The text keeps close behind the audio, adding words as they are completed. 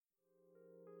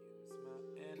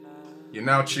You're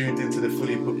now tuned into the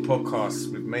Fully Booked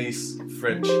podcast with Mace,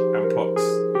 French, and Pox.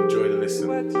 Enjoy the listen.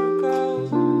 Where to go?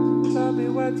 Tell me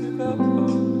where to go.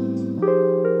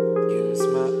 Use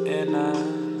my inner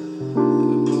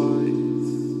voice.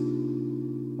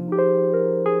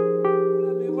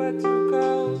 Tell me where to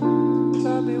go.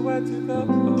 Tell me where to go.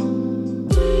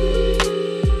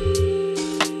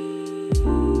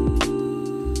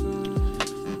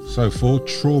 So for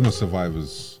trauma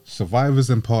survivors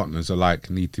and partners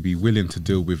alike need to be willing to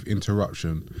deal with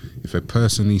interruption if a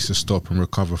person needs to stop and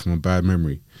recover from a bad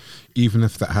memory, even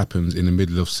if that happens in the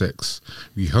middle of sex.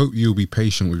 We hope you'll be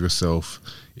patient with yourself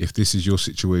if this is your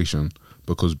situation,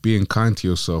 because being kind to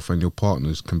yourself and your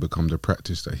partners can become the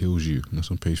practice that heals you. And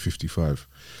that's on page 55.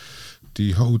 Do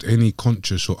you hold any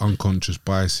conscious or unconscious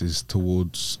biases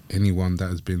towards anyone that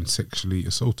has been sexually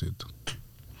assaulted?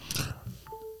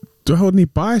 Do I hold any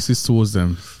biases towards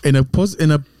them in a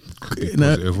positive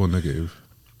or negative?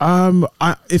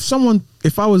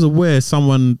 If I was aware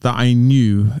someone that I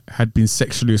knew had been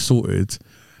sexually assaulted,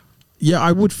 yeah,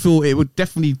 I would feel it would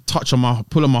definitely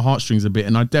pull on my heartstrings a bit,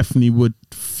 and I definitely would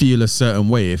feel a certain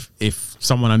way if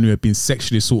someone I knew had been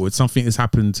sexually assaulted, something has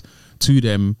happened to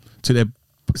them, to their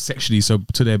sexually, so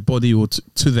to their body or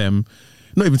to them.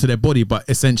 Not even to their body, but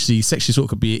essentially sexually assault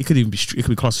could be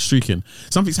classed as streaking.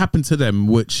 Something's happened to them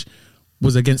which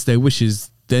was against their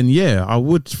wishes, then yeah, I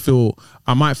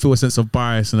might feel a sense of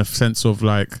bias and a sense of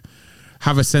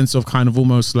have a sense of kind of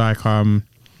almost like,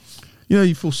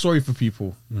 you feel sorry for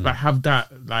people. Like have that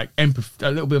empathy,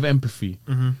 a little bit of empathy.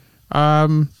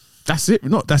 Mm-hmm. That's it,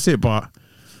 but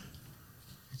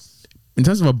in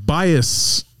terms of a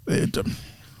bias,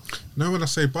 No, when I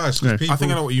say bias, Yeah. people... I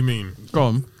think I know what you mean.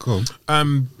 go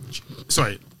on.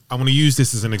 Sorry, I want to use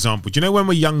this as an example. Do you know when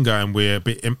we're younger and we're a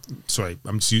bit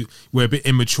we're a bit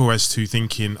immature as to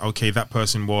thinking, okay, that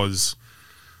person was,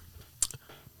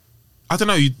 I don't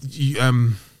know,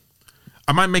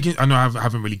 am I making, I know I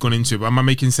haven't really gone into it, but am I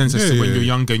making sense as to when you're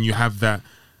younger and you have that,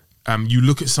 you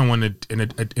look at someone in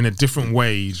a different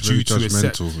way due to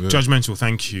judgmental,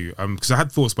 thank you, because I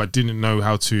had thoughts but I didn't know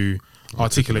how to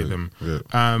articulate them. Yeah.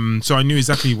 So I knew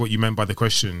exactly what you meant by the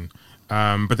question.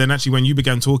 But then actually when you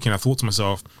began talking, I thought to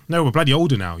myself, no, we're bloody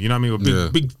older now. You know what I mean? We're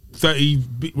big 30,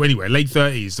 anyway, late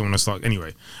 30s. Don't want to start.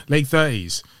 Anyway, late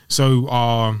 30s. So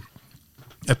our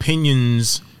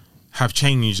opinions have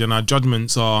changed and our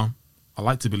judgments are, I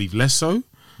like to believe, less so.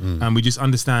 And we just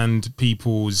understand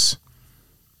people's,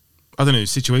 I don't know,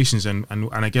 situations and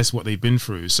I guess what they've been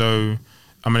through. So,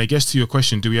 I mean, I guess to your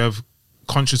question, do we have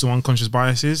conscious or unconscious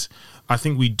biases? I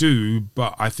think we do,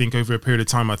 but I think over a period of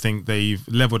time, I think they've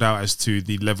leveled out as to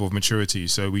the level of maturity.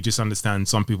 So we just understand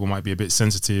some people might be a bit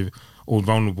sensitive or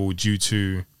vulnerable due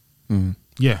to,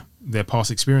 their past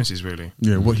experiences, really.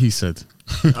 Yeah, what he said.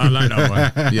 I like that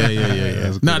one.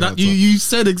 Yeah. Now, you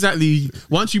said exactly,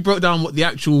 once you broke down what the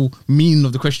actual meaning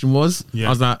of the question was, I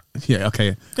was like, yeah,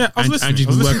 okay. Yeah, I was listening to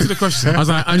the question. I was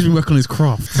like, Andrew's been working on his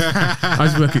craft.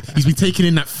 He's been taking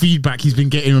in that feedback he's been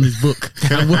getting on his book.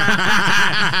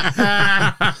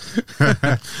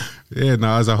 Yeah,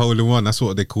 no, as a hole in one, that's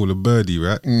what they call a birdie,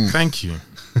 right? Thank you.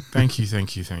 There's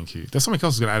something else I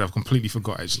was going to add. I've completely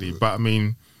forgot, actually. But, I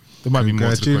mean, there might be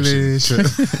more to the question.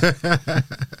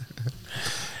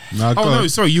 No,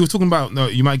 sorry. You were talking about,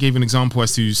 you might give an example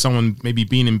as to someone maybe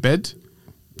being in bed.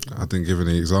 I didn't give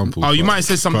any examples. Oh, you might have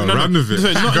said something. Run with it.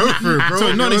 Sorry, Go for it, bro.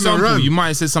 Sorry, not an example. You might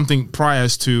have said something prior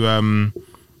as to,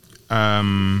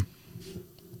 oh,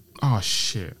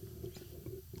 shit.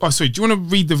 Oh, sorry. Do you want to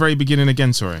read the very beginning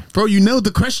again? Sorry, bro. You nailed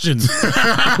the question.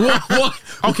 What?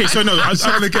 Okay, so no, I'm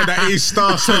trying to get that A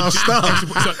star. Trying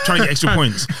to get extra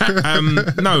points.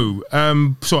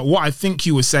 So what I think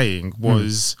you were saying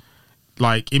was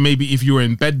like, it may be if you were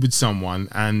in bed with someone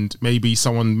and maybe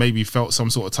someone felt some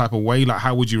sort of type of way, like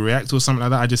how would you react or something like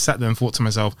that. I just sat there and thought to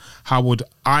myself, how would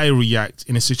I react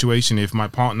in a situation if my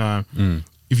partner,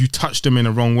 if you touched them in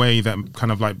a wrong way that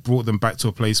kind of like brought them back to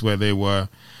a place where they were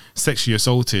sexually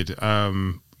assaulted. I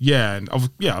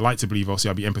like to believe obviously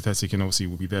I'll be empathetic and obviously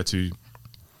we'll be there to,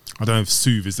 I don't know if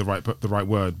soothe is the right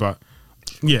word, but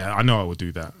yeah, I know I would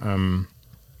do that.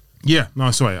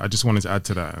 Sorry, I just wanted to add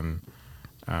to that, and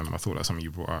I thought that's something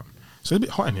you brought up. So it's a bit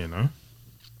hot in here, no?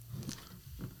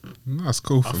 No, that's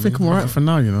cool. I think I'm alright for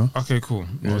now, you know. Okay, cool.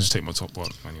 I'll just take my top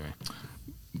off anyway.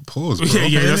 Pause, bro.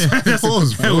 That's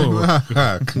pause, bro.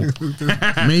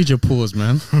 Major pause,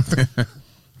 man.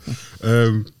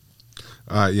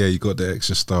 You got the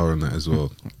extra star on that as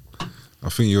well. I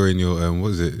think you're in your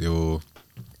what is it? Your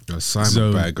assignment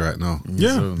Zone. bag right now.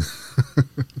 Yeah.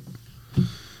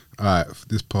 All right,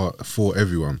 this part for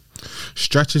everyone.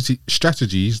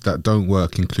 Strategies that don't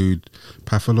work include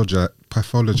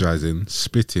pathologizing,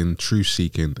 spitting,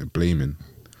 truth-seeking, and blaming.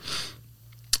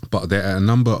 But there are a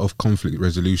number of conflict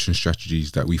resolution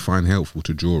strategies that we find helpful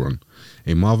to draw on.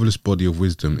 A marvelous body of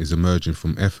wisdom is emerging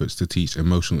from efforts to teach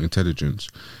emotional intelligence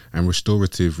and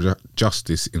restorative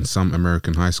justice in some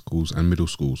American high schools and middle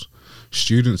schools.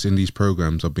 Students in these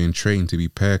programs are being trained to be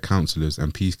peer counselors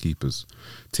and peacekeepers,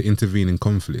 to intervene in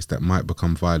conflicts that might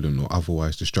become violent or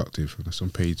otherwise destructive. And that's on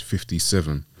page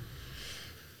 57.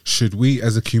 Should we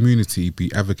as a community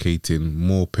be advocating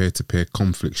more peer-to-peer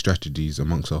conflict strategies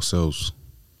amongst ourselves?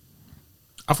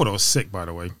 I thought it was sick, by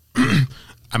the way.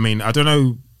 I mean, I don't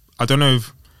know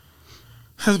if...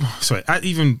 Sorry,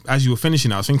 even as you were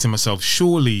finishing, I was thinking to myself,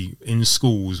 surely in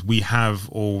schools we have,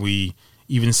 or we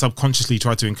even subconsciously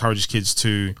try to encourage kids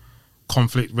to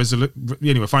conflict resolution.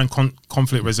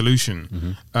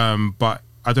 But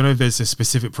I don't know if there's a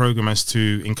specific program as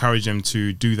to encourage them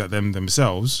to do that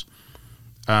themselves.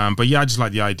 But yeah, I just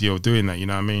like the idea of doing that, you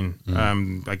know what I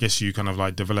mean? I guess you kind of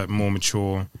like develop more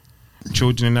mature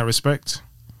children in that respect.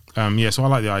 So I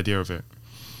like the idea of it.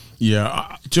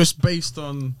 Yeah, just based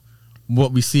on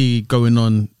what we see going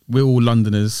on, we're all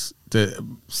Londoners.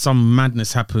 Some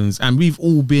madness happens, and we've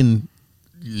all been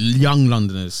young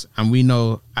Londoners, and we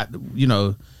know,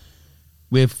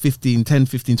 we're 10,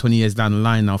 15, 20 years down the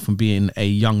line now from being a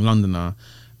young Londoner,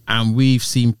 and we've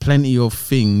seen plenty of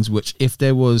things which, if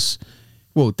there was,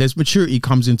 well, there's maturity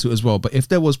comes into it as well, but if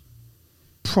there was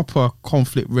proper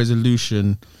conflict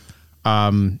resolution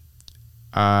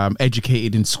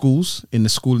educated in schools, in the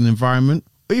schooling environment,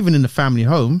 or even in the family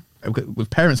home, with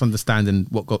parents understanding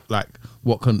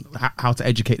how to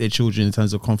educate their children in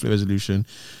terms of conflict resolution,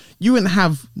 you wouldn't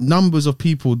have numbers of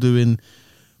people doing,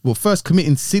 well, first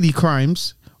committing silly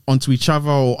crimes onto each other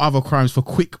or other crimes for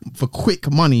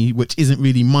quick money, which isn't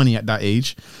really money at that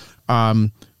age,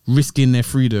 risking their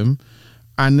freedom.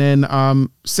 And then,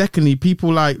 secondly,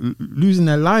 people like losing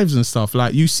their lives and stuff.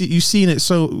 Like we've seen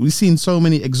so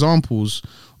many examples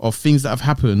of things that have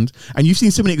happened, and you've seen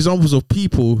so many examples of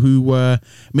people who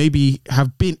maybe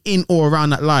have been in or around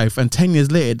that life, and 10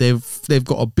 years later they've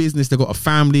got a business, they've got a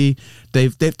family, they're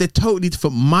totally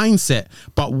different mindset.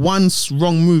 But one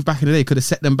wrong move back in the day could have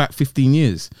set them back 15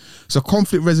 years. So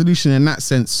conflict resolution in that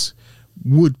sense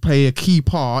would play a key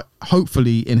part,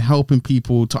 hopefully, in helping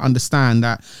people to understand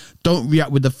that don't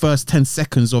react with the first 10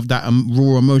 seconds of that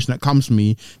raw emotion that comes to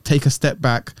me. Take a step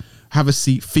back, have a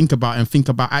seat, think about it, and think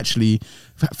about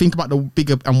the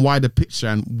bigger and wider picture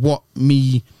and what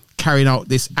me carrying out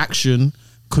this action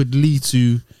could lead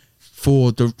to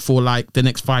for the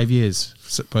next 5 years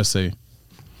per se.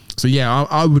 So yeah,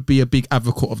 I would be a big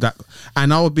advocate of that,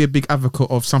 and I would be a big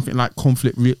advocate of something like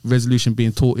conflict resolution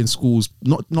being taught in schools,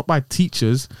 not by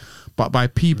teachers, but by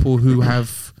people who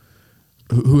have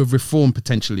reformed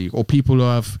potentially, or people who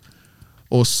have,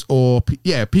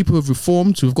 people who have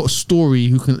reformed, who've got a story,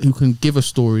 who can give a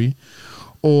story,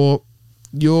 or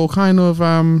you're kind of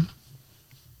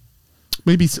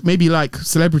maybe like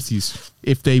celebrities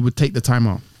if they would take the time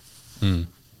out.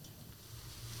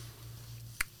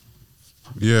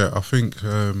 Yeah, I think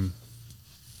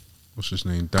what's his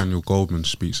name? Daniel Goldman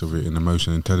speaks of it in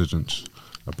Emotional Intelligence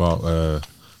about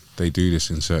they do this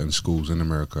in certain schools in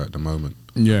America at the moment.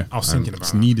 Yeah, I was thinking about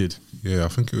it's needed. Yeah, I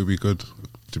think it would be good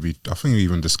to be. I think we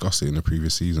even discussed it in the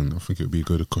previous season. I think it would be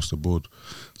good across the board.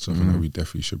 Something that we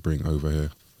definitely should bring over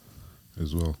here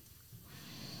as well.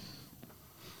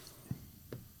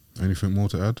 Anything more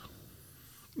to add?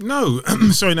 No,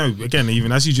 sorry, no. Again,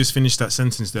 even as you just finished that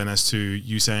sentence, then as to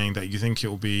you saying that you think it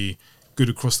will be good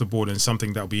across the board and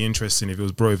something that will be interesting if it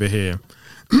was brought over here.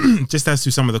 Just as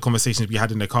to some of the conversations we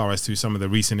had in the car as to some of the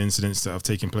recent incidents that have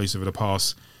taken place over the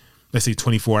past, let's say,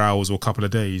 24 hours or a couple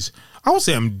of days, I would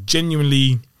say I'm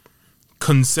genuinely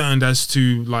concerned as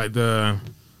to like I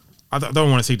don't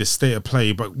want to say the state of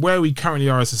play, but where we currently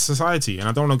are as a society. And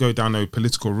I don't want to go down no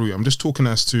political route. I'm just talking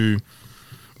as to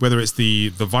whether it's the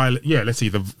violence, let's say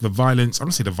the violence. I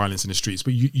don't say the violence in the streets,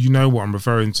 but you know what I'm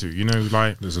referring to. You know,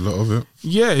 like there's a lot of it.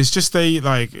 Yeah, it's just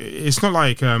it's not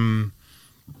like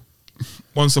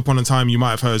once upon a time you might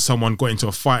have heard someone got into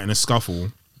a fight and a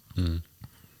scuffle.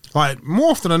 Like more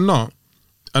often than not,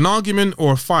 an argument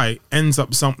or a fight ends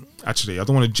up actually, I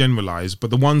don't want to generalize,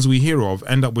 but the ones we hear of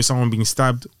end up with someone being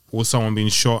stabbed or someone being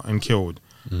shot and killed.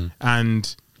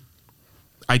 And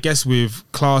I guess with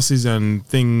classes and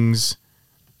things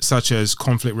such as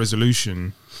conflict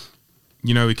resolution,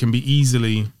 you know, it can be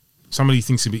some of these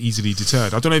things can be easily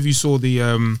deterred. I don't know if you saw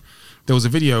there was a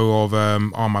video of,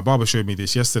 my barber showed me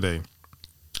this yesterday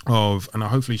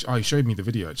and he showed me the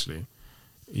video actually.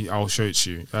 I'll show it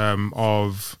to you,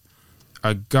 of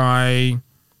a guy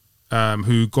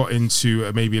who got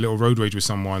into maybe a little road rage with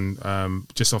someone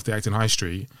just off the Acton High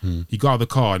Street. He got out of the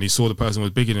car and he saw the person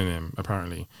was bigger than him,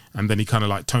 apparently. And then he kind of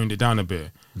like toned it down a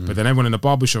bit. But then everyone in the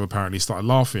barbershop apparently started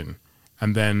laughing.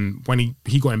 And then when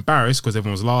he got embarrassed because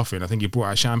everyone was laughing, I think he brought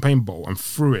out a champagne bottle and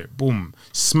threw it, boom,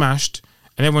 smashed.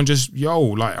 And everyone just,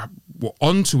 were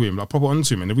onto him, like proper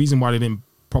onto him. And the reason why they didn't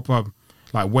proper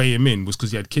like weigh him in was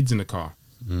because he had kids in the car.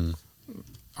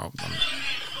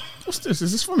 What's this?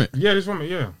 Is this from it? Yeah, this from it,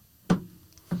 yeah.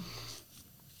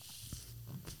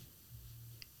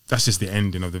 That's just the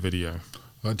ending of the video.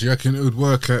 Do you reckon it would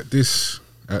work at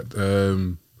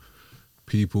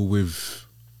people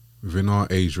within our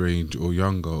age range or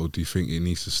younger, or do you think it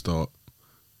needs to start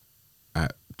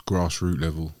at grassroots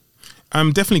level?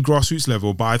 Definitely grassroots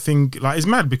level, but I think like it's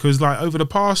mad because like over the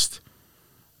past,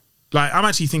 like I'm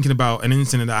actually thinking about an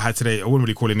incident that I had today. I wouldn't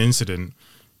really call it an incident.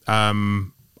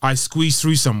 I squeezed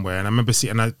through somewhere and I remember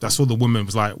seeing, and I saw the woman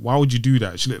was like, why would you do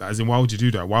that? She looked as in, why would you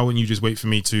do that? Why wouldn't you just wait for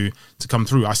me to come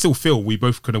through? I still feel we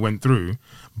both could have went through,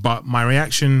 but my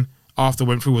reaction after I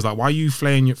went through was like, why are you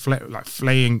flaying, that's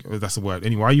the word.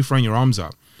 Anyway, why are you throwing your arms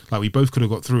up? Like we both could have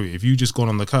got through. If you just gone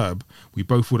on the curb, we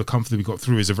both would have comfortably got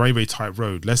through. It's a very, very tight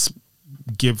road. Let's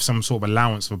give some sort of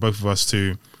allowance for both of us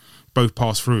to both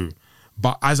pass through.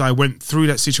 But as I went through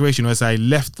that situation, as I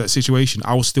left that situation,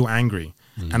 I was still angry.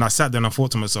 And I sat there and I thought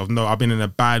to myself, no, I've been in a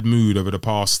bad mood over the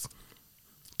past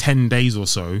 10 days or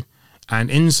so.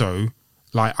 And in so,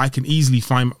 like, I can easily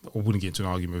I wouldn't get into an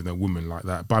argument with a woman like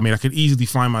that, but I mean, I could easily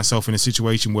find myself in a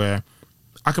situation where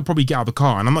I could probably get out of the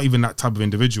car, and I'm not even that type of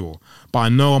individual, but I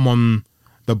know I'm on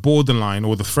the borderline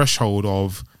or the threshold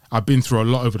of, I've been through a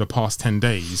lot over the past 10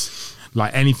 days.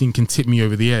 Like, anything can tip me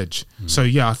over the edge. So,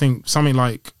 yeah, I think something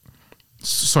like,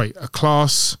 a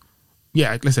class...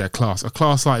 Yeah, let's say a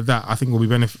class like that, I think will be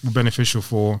beneficial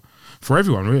for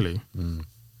everyone, really.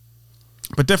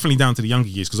 But definitely down to the younger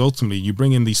years, because ultimately you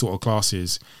bring in these sort of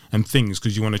classes and things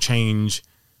because you want to change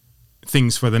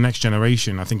things for the next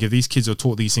generation. I think if these kids are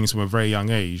taught these things from a very young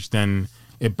age, then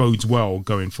it bodes well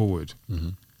going forward.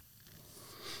 You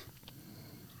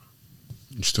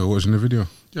still watching the video?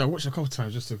 Yeah, I watched it a couple of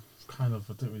times just to kind of,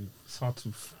 it's hard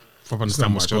to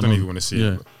understand much. I don't even want to see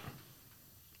it. But.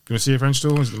 Do you want to see it French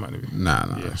still? Or is it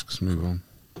Nah, yeah. Let's move on.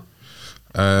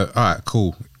 Alright,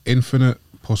 cool. Infinite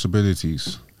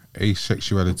possibilities,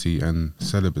 asexuality and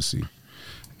celibacy.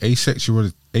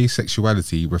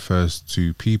 Asexuality refers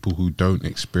to people who don't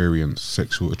experience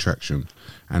sexual attraction,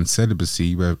 and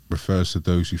celibacy refers to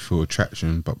those who feel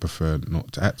attraction but prefer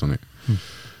not to act on it.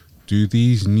 Do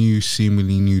these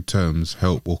seemingly new terms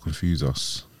help or confuse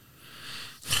us?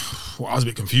 Well, I was a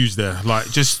bit confused there. Like,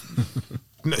 just...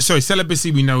 Sorry, celibacy,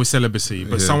 we know is celibacy,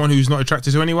 but someone who's not attracted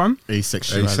to anyone?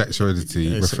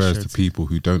 Asexuality refers to people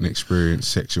who don't experience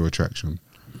sexual attraction.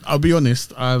 I'll be honest,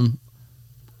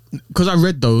 because I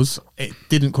read those, it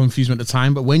didn't confuse me at the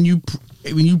time, but when you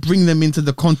bring them into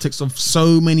the context of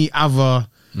so many other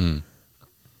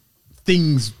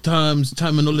things,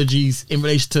 terminologies in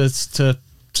relation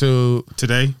to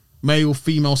today, male,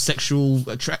 female, sexual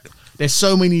there's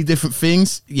so many different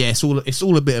things. Yeah, it's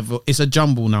all a bit of it's a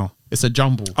jumble now. It's a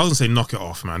jumble. I was gonna say knock it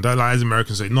off, man. Don't, like, as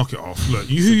Americans say, knock it off. Look,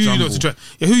 who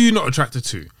you not attracted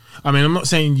to? I mean, I'm not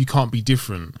saying you can't be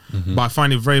different, but I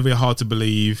find it very, very hard to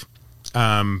believe.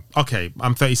 Okay,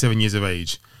 I'm 37 years of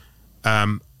age.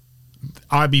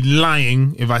 I'd be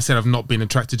lying if I said I've not been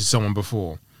attracted to someone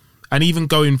before. And even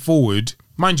going forward,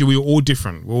 mind you, we're all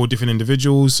different. We're all different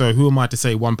individuals. So who am I to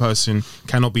say one person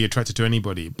cannot be attracted to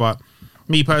anybody? But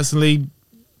me personally,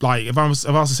 like, if I was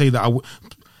to say that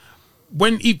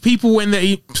people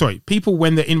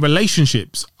when they're in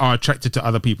relationships are attracted to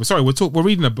other people. Sorry, we're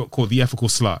reading a book called The Ethical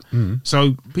Slut.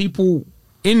 So people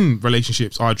in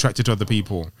relationships are attracted to other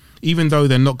people, even though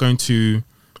they're not going to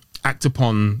act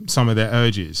upon some of their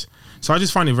urges. So I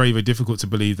just find it very, very difficult to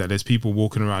believe that there's people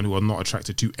walking around who are not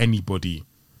attracted to anybody,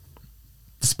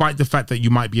 despite the fact that you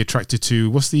might be attracted to,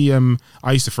 what's the,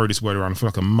 I used to throw this word around, I feel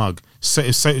like a mug,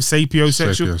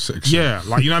 sapiosexual. Yeah,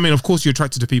 like, you know what I mean? Of course you're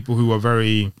attracted to people who are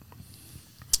very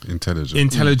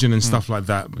intelligent and stuff like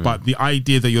that. Yeah. But the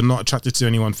idea that you're not attracted to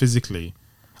anyone physically,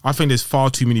 I think there's far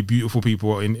too many beautiful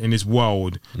people in this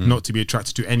world not to be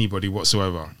attracted to anybody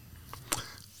whatsoever.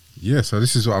 Yeah, so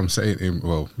this is what I'm saying.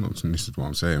 Well, not this is what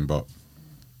I'm saying, but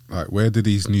like, where do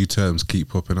these new terms keep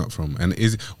popping up from? And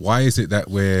why is it that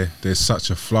there's such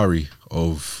a flurry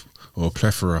of, or a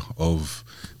plethora of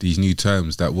these new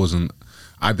terms that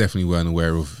I definitely weren't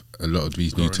aware of a lot of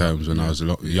these new terms when I was a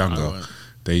lot younger.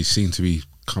 They seem to be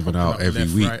coming out every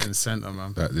week. Right and center,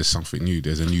 man. That there's something new.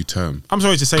 There's a new term. I'm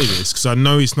sorry to say this because I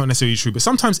know it's not necessarily true, but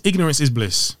sometimes ignorance is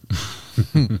bliss.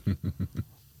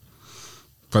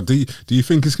 But do you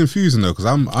think it's confusing though? Because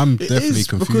I'm definitely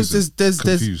confused. Because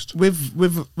there's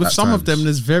with some of them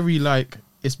there's very like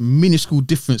it's minuscule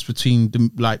difference between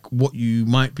like what you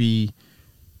might be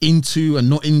into and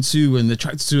not into and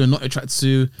attracted to and not attracted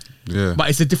to. Yeah. But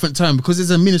it's a different term because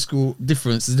there's a minuscule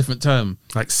difference. It's a different term.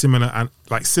 Like similar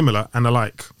and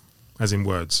alike, as in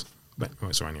words. But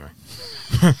sorry, anyway.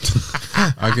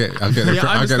 I get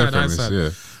the premise.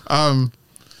 Yeah.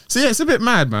 So yeah, it's a bit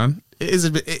mad, man. It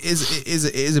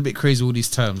is a bit crazy, all these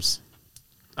terms,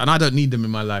 and I don't need them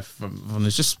in my life.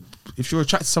 It's just if you're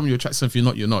attracted to someone, you're attracted to someone. If you're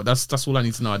not, you're not. That's all I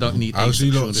need to know. I don't need. How's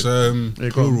you lot's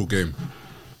plural game?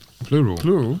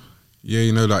 Plural. Yeah,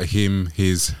 you know, like him,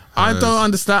 his. Hers. I don't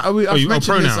understand. I've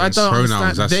mentioned this. I don't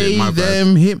pronouns, understand. They,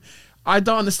 them, him. I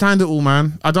don't understand it all,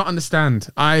 man. I don't understand.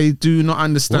 I do not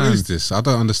understand. What is this? I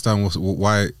don't understand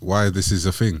why this is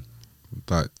a thing.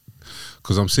 Like,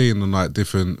 because I'm seeing on like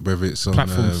different, whether it's on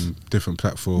different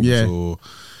platforms or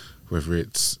whether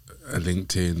it's a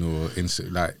LinkedIn or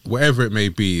Insta, like whatever it may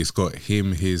be, it's got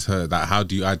him, his, her. Like, how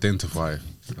do you identify?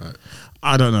 Like,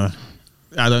 I don't know.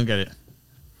 I don't get it.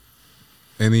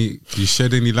 Do you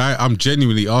shed any light? I'm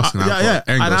genuinely asking.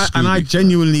 I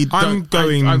genuinely don't.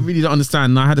 I really don't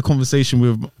understand. And I had a conversation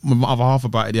with my other half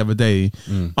about it the other day.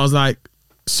 I was like,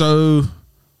 so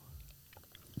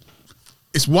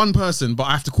it's one person, but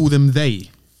I have to call them they.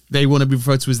 They want to be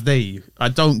referred to as they. I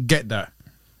don't get that.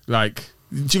 Like,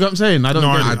 do you know what I'm saying? I don't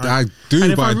get it. I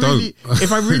do, but I don't.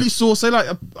 If I really saw, say like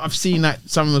I've seen that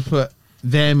someone would put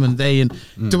them and they, and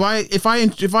if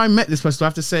I met this person, do I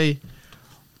have to say,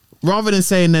 rather than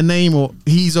saying their name or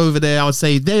he's over there, I would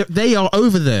say they are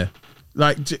over there.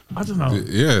 Like, I don't know.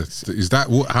 Yeah, is that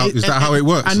how it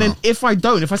works? And then if I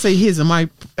say his, am I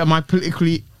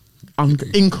politically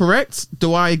incorrect?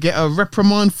 Do I get a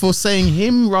reprimand for saying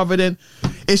him rather than?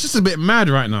 It's just a bit mad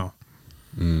right now.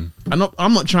 I'm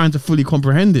not trying to fully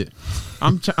comprehend it.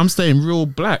 I'm staying real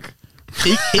black,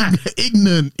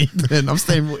 ignorant. I'm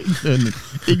staying real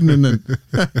ignorant.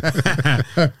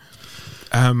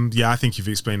 Yeah, I think you've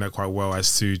explained that quite well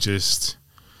as to just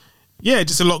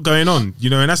a lot going on, you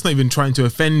know, and that's not even trying to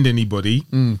offend anybody.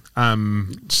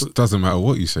 It doesn't matter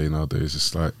what you say nowadays.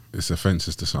 It's like it's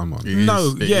offensive to someone. It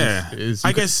is.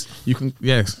 I guess you can.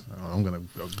 Yes, I'm gonna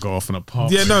go off on a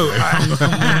path. Yeah, no.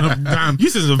 You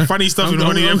said some funny stuff in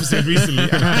one of the episodes recently.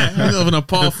 I'm on a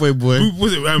pathway, boy. Who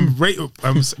was it?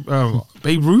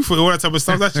 Babe Ruth or all that type of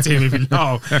stuff. That's just making me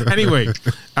laugh. Anyway,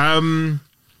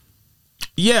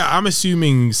 yeah, I'm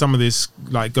assuming some of this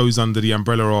like goes under the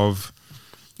umbrella of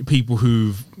people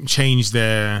who've changed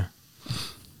their, I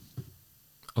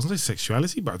was gonna say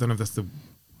sexuality, but I don't know if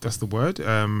that's the word.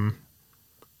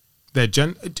 Their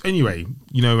anyway,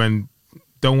 you know, and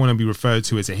don't want to be referred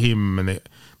to as a him,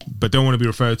 but don't want to be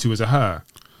referred to as a her.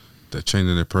 They're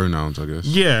changing their pronouns, I guess.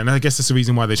 Yeah, and I guess that's the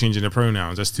reason why they're changing their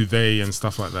pronouns as to they and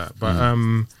stuff like that. But I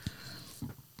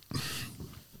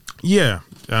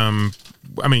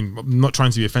mean, I'm not trying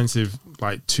to be offensive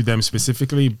like to them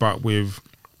specifically, but with,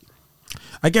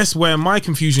 I guess where my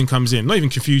confusion comes in, not even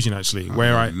confusion actually,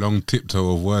 where I long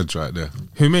tiptoe of words right there.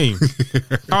 Who, me?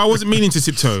 I wasn't meaning to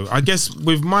tiptoe. I guess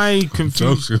with my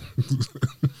confusion,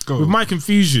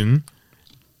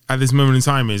 at this moment in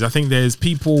time is I think there's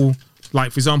people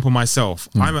like, for example, myself.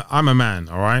 I'm a man,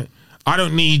 all right. I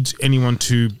don't need anyone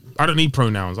to. I don't need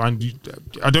pronouns. I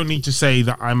don't need to say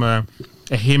that I'm a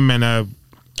him and a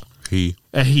he.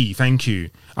 A he. Thank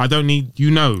you. I don't need. You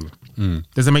know.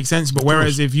 Does that make sense? But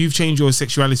whereas if you've changed your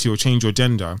sexuality or changed your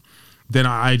gender, then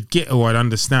I'd get or I'd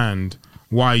understand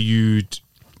why you'd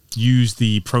use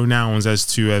the pronouns as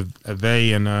to a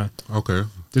they and a. Okay.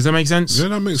 Does that make sense? Yeah,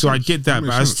 that makes sense. So I get that,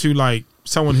 but as to like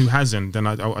someone who hasn't, then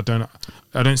I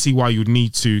don't see why you'd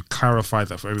need to clarify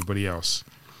that for everybody else.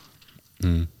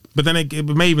 But then it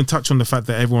may even touch on the fact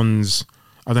that everyone's,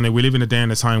 I don't know, we live in a day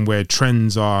and a time where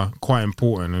trends are quite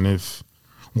important, and if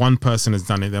one person has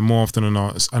done it, then more often than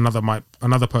not,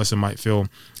 another person might feel,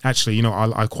 actually, you know,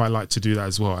 I quite like to do that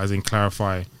as well, as in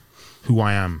clarify who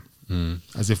I am,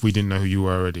 as if we didn't know who you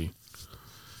were already.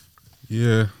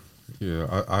 Yeah.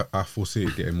 I foresee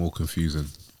it getting more confusing.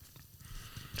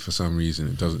 For some reason,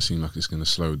 it doesn't seem like it's going to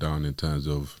slow down in terms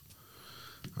of,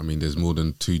 I mean, there's more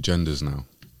than 2 genders now,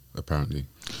 apparently.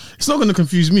 It's not going to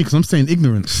confuse me because I'm staying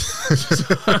ignorant.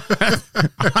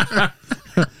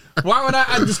 Why would I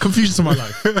add this confusion to my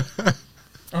life?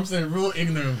 I'm saying real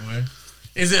ignorant, boy.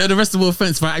 Is it an arrestable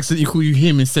offence if I accidentally call you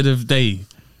him instead of they?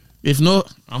 If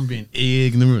not, I'm being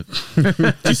ignorant.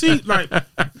 Do you see, like, I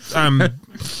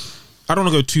don't want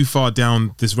to go too far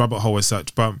down this rabbit hole as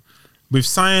such, but with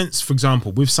science, for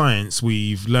example, we've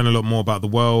learned a lot more about the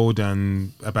world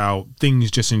and about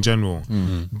things just in general.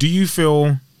 Do you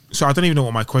feel So I don't even know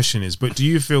what my question is, but do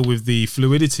you feel with the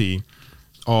fluidity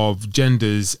of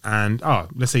genders and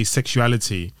let's say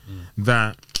sexuality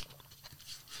that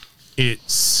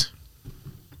it's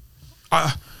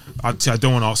I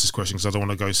don't want to ask this question because I don't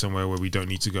want to go somewhere where we don't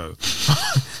need to go.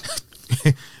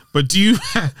 But do you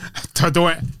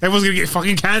everyone's gonna get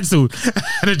fucking cancelled.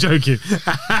 I'm joking.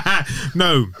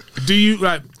 No. Do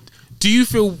you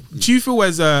feel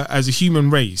as a human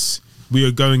race we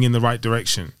are going in the right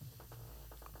direction?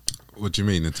 What do you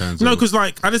mean in terms of... No, because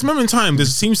like at this moment in time, there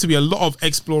seems to be a lot of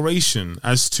exploration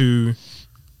as to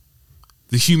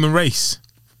the human race.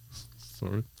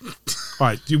 Sorry. All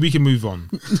right, we can move on.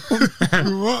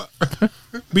 What?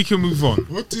 We can move on.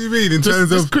 What do you mean in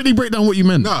terms of... Just quickly break down what you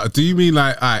meant. No, do you mean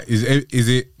like, is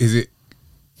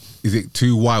it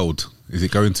too wild? Is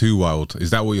it going too wild? Is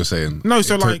that what you're saying? No,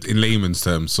 so like in layman's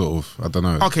terms, sort of. I don't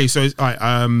know. Okay, so all right,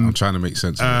 I'm trying to make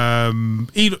sense. Of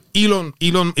it.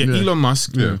 Elon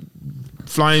Musk,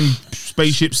 flying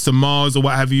spaceships to Mars or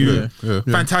what have you.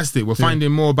 Fantastic. We're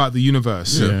finding more about the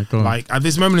universe. Like at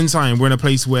this moment in time, we're in a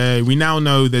place where we now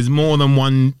know there's more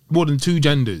than two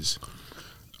genders.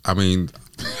 I mean,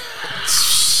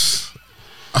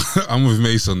 I'm with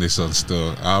Mace on this one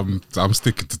still. I'm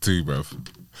sticking to two, bruv.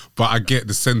 But I get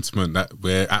the sentiment that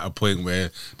we're at a point where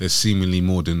there's seemingly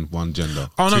more than one gender.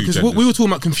 Oh no, because we were talking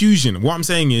about confusion. What I'm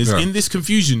saying is, in this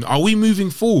confusion, are we moving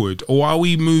forward or are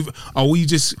we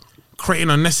just creating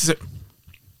unnecessary?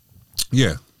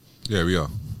 Yeah, we are.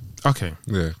 Okay.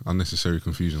 Yeah, unnecessary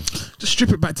confusion. Just strip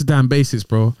it back to damn basics,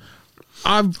 bro.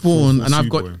 I've born and I've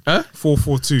got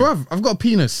 442. Bruv, I've got a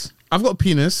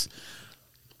penis.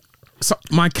 So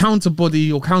my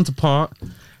counterbody or counterpart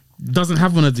doesn't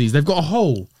have one of these. They've got a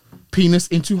hole. Penis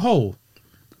into hole.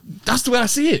 That's the way I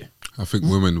see it. I think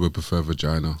women would prefer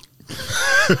vagina.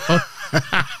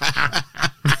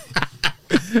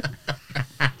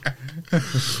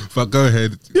 But go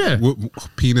ahead. Yeah.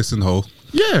 Penis and hole.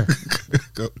 Yeah.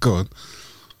 Go on.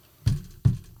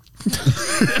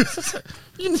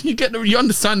 You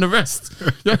understand the rest.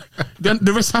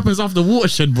 The rest happens after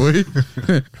Watershed, boy.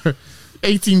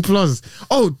 18 plus.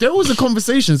 Oh, there was a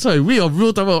conversation. Sorry, we are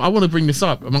real. I want to bring this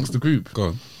up amongst the group. Go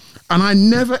on. And I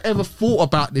never ever thought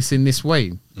about this in this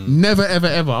way. Never ever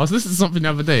ever. I was listening to something the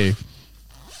other day,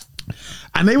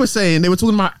 and they were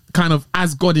talking about kind of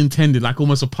as God intended, like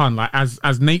almost a pun, like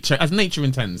as nature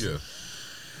intends. Yeah.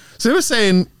 So they were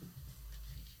saying,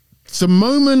 the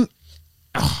moment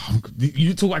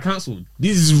you talk about cancel,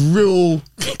 this is real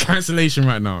cancellation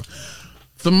right now.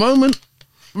 The moment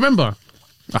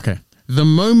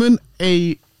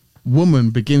a woman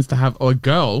begins to have, or a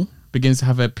girl begins to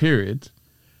have her period,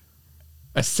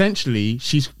 essentially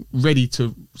she's ready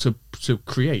to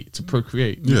procreate.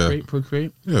 Procreate.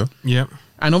 Yeah.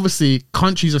 And obviously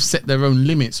countries have set their own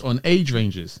limits on age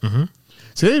ranges.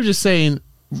 So they were just saying,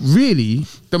 really,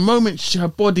 the moment her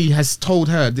body has told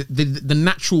her, the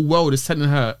natural world is telling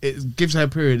her, it gives her a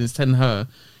period and is telling her,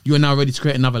 you are now ready to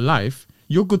create another life,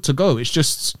 you're good to go. It's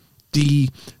just the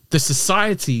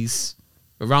societies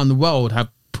around the world have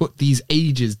put these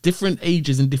different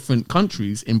ages in different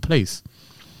countries in place.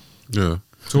 Yeah.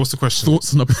 So what's the question?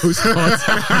 Thoughts on a postcard?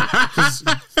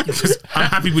 Because I'm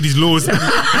happy with his laws. I'm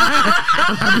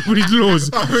happy with his laws.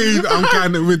 I mean, I'm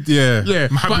kind of with Yeah.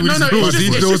 I'm happy with his laws.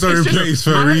 These laws are in place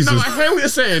for a reason. I hear what you're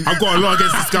saying. I've got a lot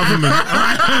against this government.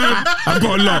 I've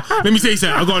got a lot. Let me say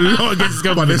something. I've got a lot against this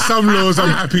But government. there's some laws I'm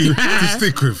happy to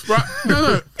stick with. Right.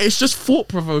 No. It's just thought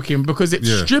provoking because it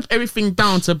stripped everything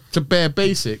down to bare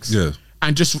basics. Yeah.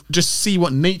 And just see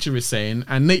what nature is saying,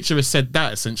 and nature has said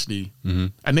that essentially,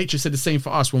 and nature said the same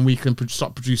for us when we can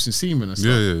start producing semen and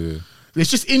stuff. Yeah. It's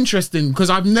just interesting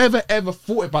because I've never ever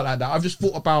thought about like that. I've just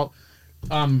thought about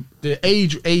the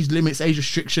age limits, age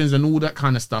restrictions, and all that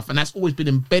kind of stuff, and that's always been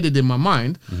embedded in my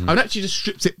mind. I've actually just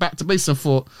stripped it back to base and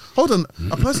thought, hold on,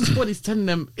 a person's body is telling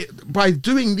them by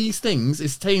doing these things,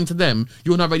 it's saying to them,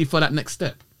 you're not ready for that next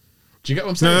step. Do you get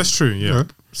what I'm saying? No, that's true. Yeah.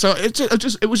 So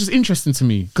it was just interesting to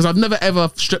me because I've never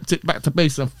ever stripped it back to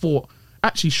base and thought,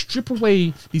 actually strip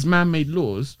away these man-made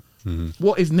laws.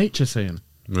 What is nature saying?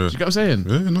 Yeah. Do you get what I'm saying?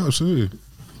 Yeah, no, absolutely.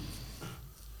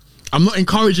 I'm not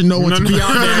encouraging no one to be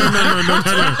out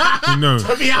there. No.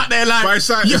 To be out there like, But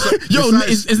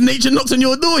is nature knocked on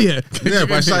your door yet? Yeah,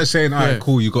 but it's like saying, all right,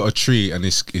 cool, you got a tree and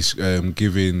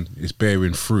it's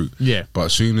bearing fruit. Yeah. But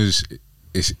as soon as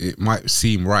it might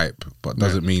seem ripe, but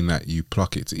doesn't mean that you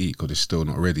pluck it to eat because it's still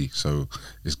not ready. So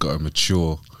it's got to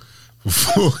mature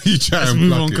before you try and Move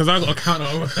pluck on it. because I got a counter.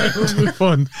 Move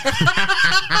on.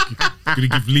 Gonna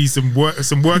give Lee some work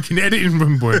in the editing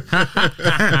room, boy.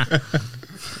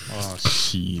 Oh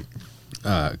shit.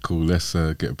 Alright, cool. Let's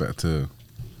get back to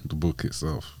the book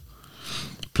itself.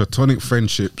 Platonic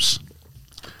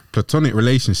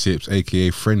relationships, aka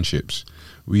friendships.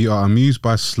 We are amused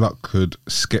by sluthood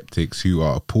skeptics who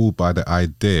are appalled by the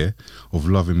idea of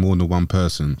loving more than one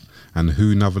person, and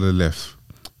who nonetheless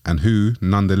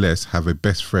have a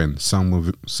best friend,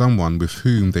 someone with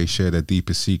whom they share their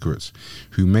deepest secrets,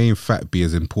 who may in fact be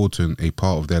as important a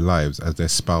part of their lives as their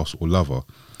spouse or lover.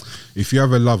 If you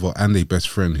have a lover and a best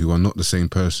friend who are not the same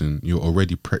person, you're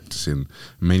already practicing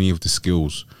many of the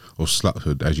skills of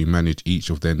sluthood as you manage each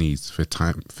of their needs for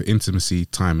intimacy,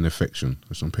 time and affection.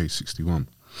 That's on page 61.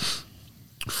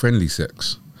 Friendly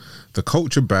sex. The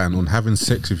culture ban on having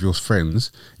sex with your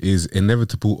friends is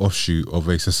inevitable offshoot of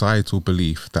a societal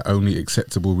belief that only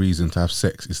acceptable reason to have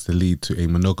sex is to lead to a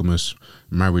monogamous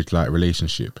marriage-like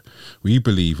relationship. We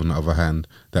believe, on the other hand,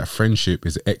 that friendship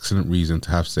is an excellent reason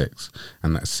to have sex,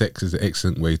 and that sex is an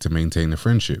excellent way to maintain a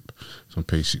friendship. It's on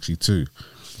page 62.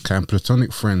 Can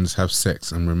platonic friends have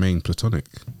sex and remain platonic?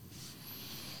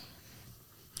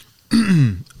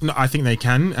 No, I think they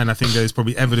can, and I think there's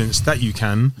probably evidence that you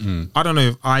can. I don't know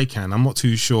if I can. I'm not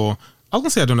too sure. I was gonna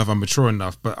say I don't know if I'm mature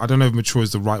enough, but I don't know if mature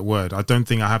is the right word. I don't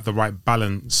think I have the right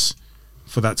balance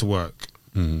for that to work.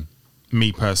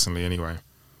 Me personally, anyway.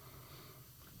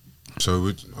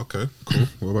 So, okay, cool.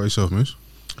 What about yourself, Moose?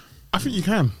 I think you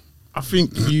can. I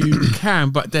think you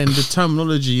can, but then the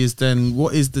terminology is then,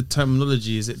 what is the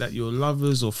terminology? Is it that you're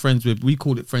lovers or friends with, we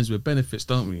call it friends with benefits,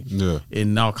 don't we? Yeah.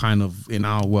 In our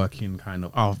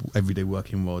everyday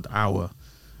working world,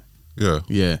 Yeah.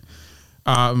 Yeah.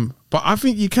 But I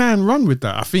think you can run with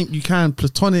that. I think you can,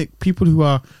 platonic people who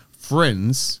are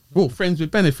friends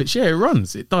with benefits. Yeah, it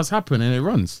runs. It does happen and it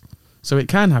runs. So it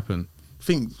can happen. I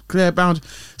think clear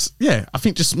boundaries. Yeah, I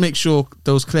think just make sure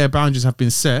those clear boundaries have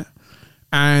been set.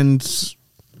 And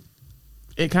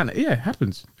it can, it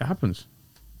happens. It happens.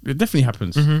 It definitely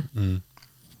happens.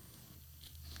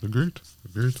 Agreed.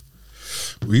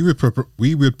 We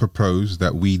would propose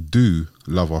that we do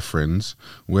love our friends,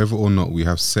 whether or not we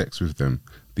have sex with them.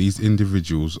 These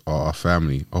individuals are our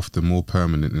family, often more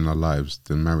permanent in our lives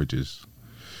than marriages.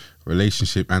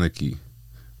 Relationship anarchy.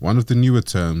 One of the newer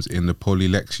terms in the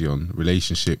polylexion,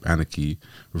 relationship anarchy,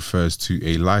 refers to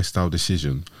a lifestyle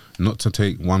decision not to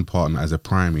take one partner as a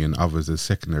primary and others as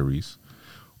secondaries,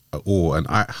 or an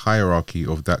hierarchy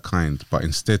of that kind, but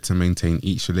instead to maintain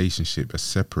each relationship as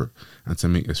separate and to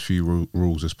make as few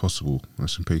rules as possible.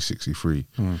 That's on page 63.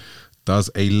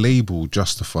 Does a label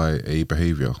justify a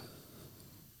behaviour?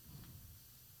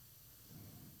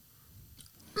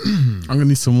 I'm going to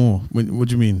need some more. What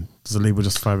do you mean? Does a label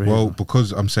justify behaviour? Well,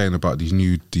 because I'm saying about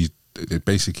it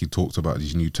basically talked about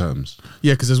these new terms.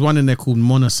 Yeah, because there's one in there called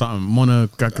mono something.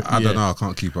 I don't know. I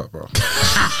can't keep up, bro.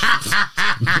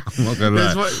 I'm not gonna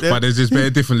lie. But there's just very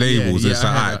different labels. It's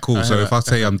like, alright, cool. So if I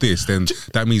say I'm this, then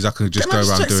that means I can just go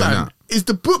around doing that. Is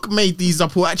the book made these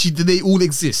up, or actually do they all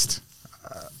exist?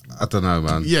 I don't know,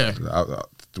 man. Yeah.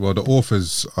 Well, the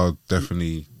authors are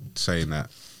definitely saying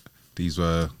that these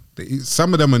were.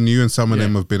 Some of them are new and some of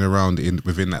them have been around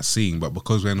within that scene, but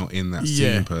because we're not in that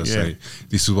scene per se,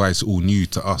 this is why it's all new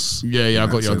to us. I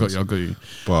got you.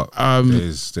 But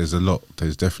there's a lot.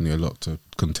 There's definitely a lot to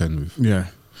contend with. Yeah.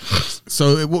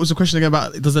 So what was the question again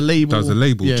about? Does a label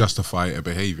justify a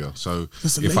behaviour? So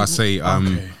if I say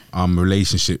I'm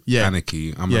relationship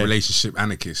anarchy, I'm a relationship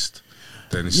anarchist.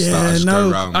 Then it's go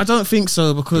around. I don't think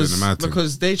so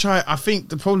because they try. I think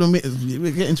the problem is,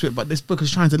 we'll get into it, but this book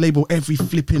is trying to label every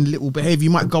flipping little behaviour. You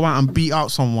might go out and beat out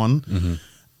someone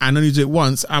and only do it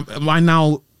once. Is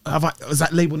that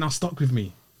label now stuck with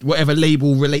me? Whatever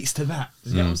label relates to that.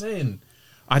 You know what I'm saying?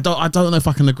 I don't know if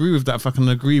I can agree with that. If I can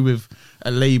agree with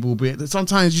a label, but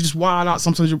sometimes you just wild out.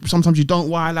 Sometimes you don't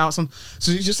wild out. So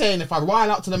you're just saying, if I wild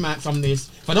out to the max, I'm this.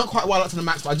 If I don't quite wild out to the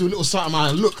max, but I do a little something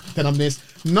and look, then I'm this.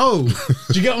 No, do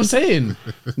you get what I'm saying?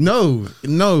 No.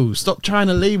 Stop trying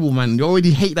to label, man. You already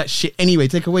hate that shit anyway.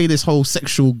 Take away this whole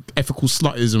sexual ethical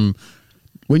slutism.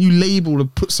 When you label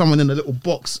and put someone in a little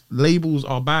box, labels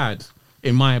are bad,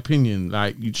 in my opinion.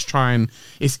 Like, you just try and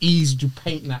it's easy to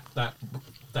paint that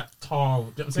tar. You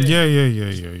know what I'm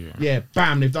saying? Yeah,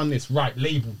 bam, they've done this. Right,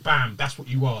 label, bam, that's what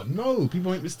you are. No,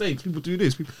 people make mistakes. People do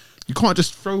this. You can't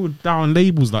just throw down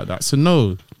labels like that. So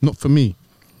no, not for me.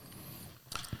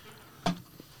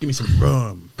 Give me some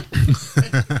rum.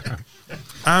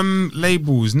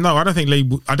 Labels. No, I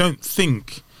don't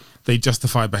think they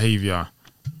justify behaviour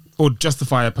or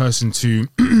justify a person to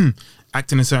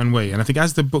act in a certain way. And I think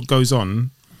as the book goes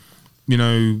on,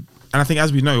 and I think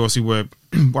as we know, obviously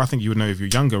I think you would know if you're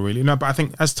younger, really. No, but I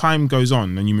think as time goes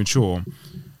on and you mature,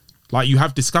 like, you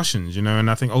have discussions, and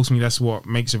I think ultimately that's what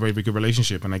makes a very, very good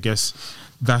relationship. And I guess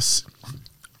that's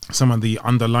some of the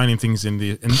underlining things in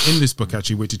this book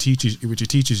actually, which it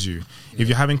teaches you. If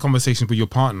you're having conversations with your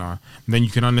partner, then you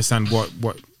can understand what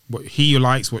he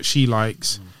likes, what she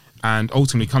likes, and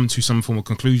ultimately come to some form of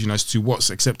conclusion as to what's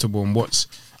acceptable and what's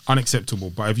unacceptable.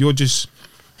 But if you're just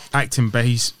acting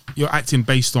based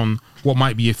on what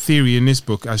might be a theory in this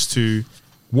book as to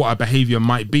what a behavior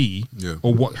might be,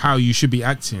 or how you should be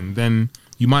acting, then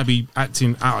you might be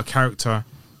acting out of character,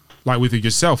 like with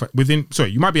yourself.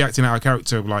 You might be acting out of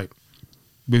character, like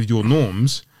with your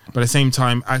norms, but at the same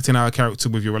time acting out of character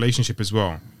with your relationship as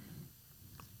well.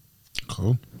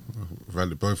 Cool.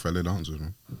 Both valid answers,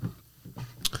 man.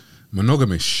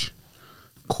 Monogamish.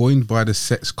 Coined by the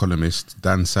sex columnist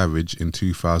Dan Savage in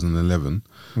 2011,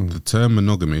 the term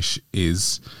monogamish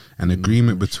is an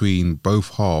agreement between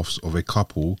both halves of a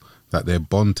couple that their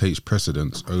bond takes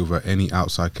precedence over any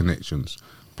outside connections,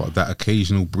 but that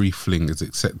occasional brief fling is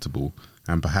acceptable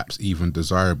and perhaps even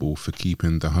desirable for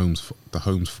keeping the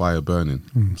home's fire burning.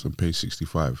 It's on page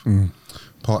 65.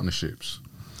 Partnerships.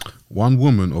 One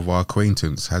woman of our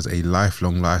acquaintance has a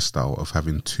lifelong lifestyle of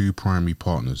having two primary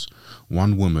partners,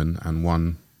 one woman and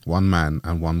one man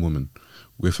and one woman,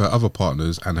 with her other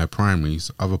partners and her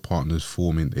primaries, other partners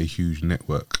forming a huge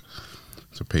network.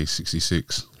 So page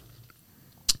 66.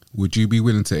 Would you be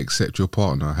willing to accept your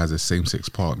partner has a same-sex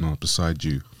partner beside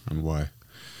you, and why?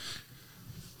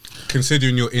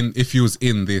 Considering if you was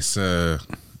living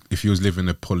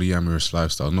a polyamorous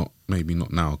lifestyle, maybe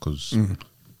not now because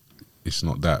it's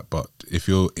not that, but if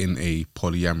you're in a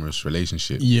polyamorous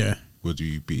relationship, would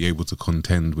you be able to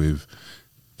contend with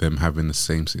them having the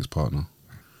same-sex partner?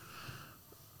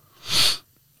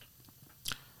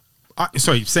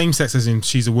 Same sex as in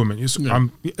she's a woman.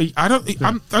 I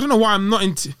don't know why I'm not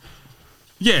into.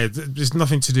 Yeah, there's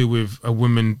nothing to do with a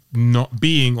woman not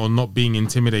being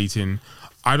intimidating.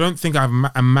 I don't think I have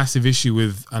a massive issue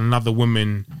with another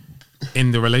woman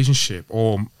in the relationship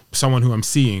or someone who I'm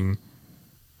seeing,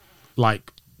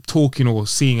 like talking or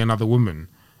seeing another woman.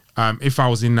 If I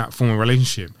was in that form of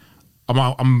relationship,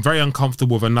 I'm very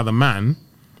uncomfortable with another man.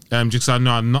 Just because I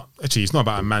know I'm not. Actually, it's not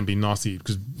about a man being nasty,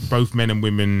 because both men and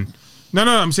women. No,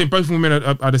 I'm saying both women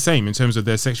are the same in terms of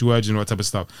their sexual urge and all that type of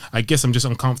stuff. I guess I'm just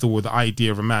uncomfortable with the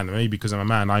idea of a man. Maybe because I'm a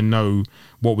man, I know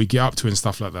what we get up to and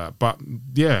stuff like that. But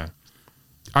yeah,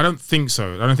 I don't think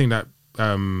so. I don't think that.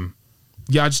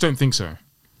 I just don't think so.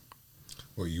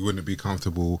 Well, you wouldn't be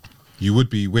comfortable. You would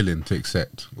be willing to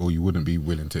accept, or you wouldn't be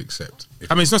willing to accept.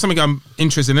 I mean, it's not something I'm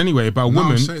interested in anyway. But a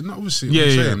woman, obviously,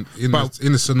 in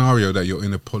the scenario that you're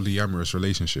in a polyamorous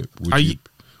relationship,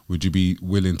 would you be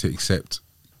willing to accept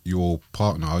your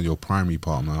partner, your primary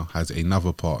partner, has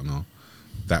another partner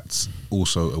that's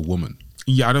also a woman?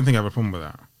 Yeah, I don't think I have a problem with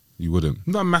that. You wouldn't?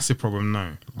 Not a massive problem,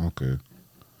 no. Okay.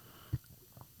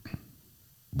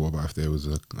 What about if there was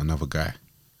another guy?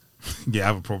 Yeah, I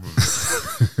have a problem.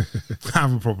 I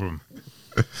have a problem.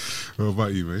 What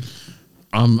about you, mate?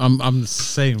 I'm the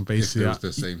same, basically. If it was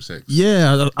the same sex.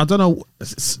 Yeah, I don't know.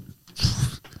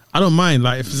 I don't mind.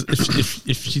 Like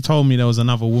if she told me there was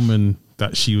another woman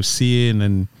that she was seeing,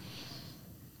 and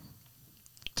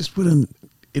just wouldn't.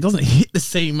 It doesn't hit the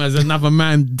same as another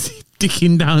man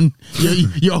dicking down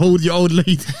your old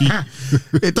lady.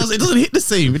 It doesn't hit the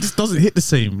same. It just doesn't hit the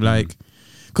same. Like.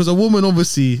 Because a woman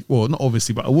obviously, well, not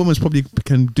obviously, but a woman's probably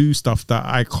can do stuff that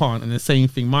I can't, and the same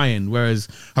thing my end. Whereas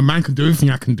a man can do everything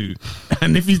I can do,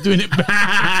 and if he's doing it,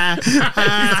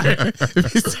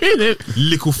 if he's doing it,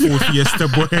 little Ford Fiesta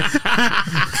boy.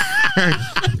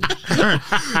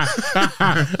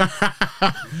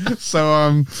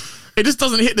 So it just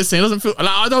doesn't hit the same. It doesn't feel like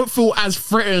I don't feel as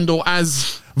threatened or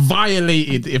as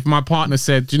violated if my partner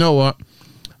said, "Do you know what?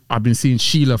 I've been seeing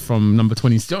Sheila from number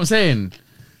 20." You know what I'm saying?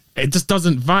 It just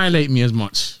doesn't violate me as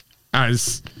much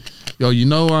as Pedro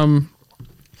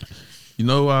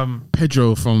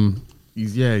from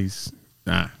he's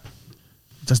nah. It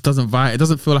just doesn't it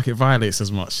doesn't feel like it violates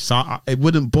as much. So it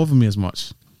wouldn't bother me as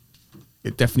much.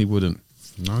 It definitely wouldn't.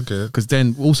 Okay. Because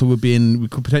then also we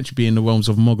could potentially be in the realms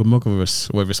of monogamous,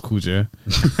 whatever it's called, yeah.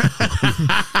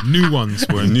 New ones.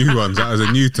 That was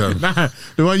a new term. Nah,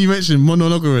 the one you mentioned,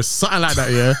 monogamous, something like that,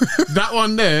 yeah. That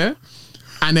one there.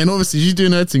 And then obviously she's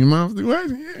doing her thing. But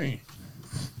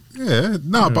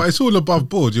it's all above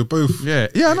board. You're both no.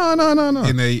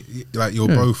 in a you're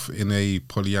both in a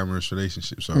polyamorous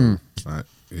relationship. So like,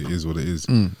 it is what it is.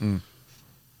 Yeah.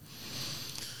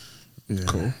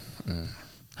 Cool. Yeah.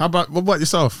 What about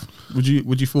yourself? Would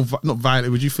you feel not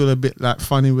violent? Would you feel a bit like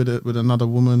funny with another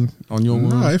woman on your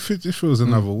woman? No, if it was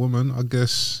another woman, I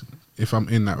guess if I'm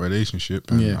in that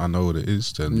relationship and I know what it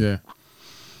is, then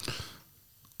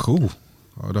cool.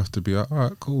 I'd have to be like, all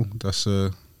right, cool. That's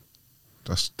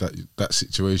That's that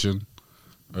situation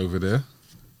over there.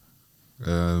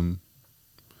 Yeah,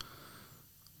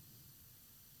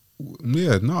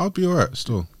 no, I'll be alright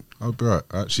still. I'll be alright.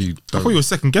 Actually, I thought you were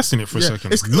second guessing it for a second.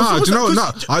 No, do you know?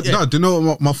 Do you know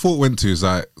what my thought went to? Is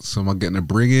like, so am I getting a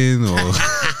bring in or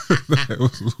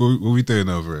what are we doing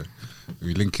over here? Are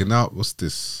we linking up? What's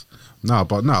this? I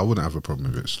wouldn't have a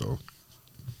problem with it still.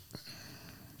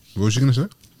 What was you gonna say?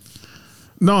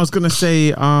 No, I was gonna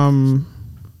say,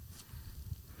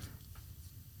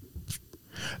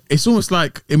 it's almost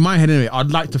like in my head anyway. I'd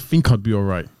like to think I'd be all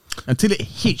right until it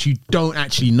hits. You don't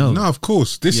actually know. No, of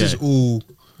course. This is all.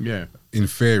 Yeah. In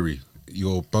theory,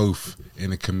 you're both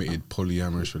in a committed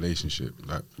polyamorous relationship.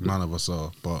 Like none of us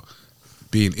are, but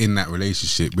being in that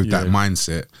relationship with that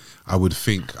mindset, I would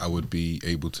think I would be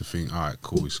able to think, all right,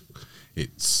 cool.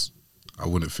 It's I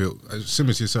wouldn't feel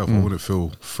similar to yourself. I wouldn't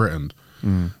feel threatened.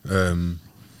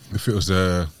 If it was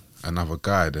another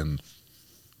guy, then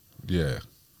yeah,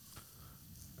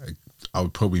 I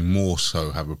would probably more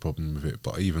so have a problem with it.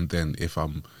 But even then, if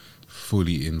I'm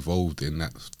fully involved in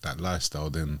that lifestyle,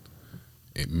 then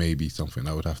it may be something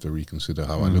I would have to reconsider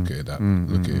how I look at it. You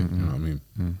know what I mean?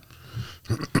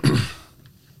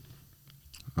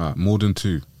 Alright, more than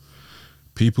 2.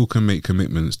 People can make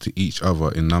commitments to each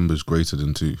other in numbers greater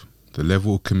than 2. The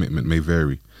level of commitment may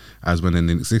vary, as when an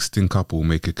existing couple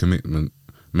makes a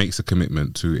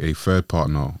commitment to a third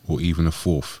partner or even a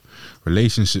fourth.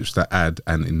 Relationships that add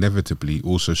and inevitably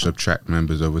also subtract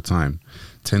members over time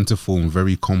tend to form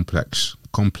very complex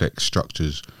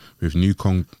structures with new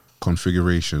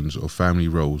configurations of family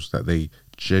roles that they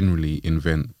generally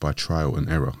invent by trial and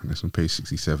error. And that's on page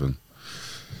 67.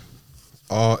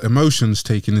 Are emotions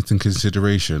taken into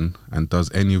consideration, and does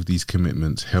any of these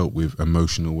commitments help with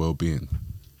emotional well-being?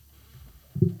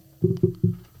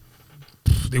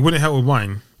 They wouldn't help with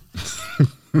mine.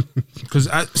 Because,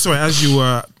 as you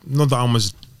were, not that I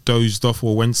almost dozed off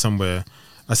or went somewhere,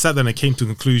 I sat there and I came to a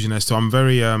conclusion as to I'm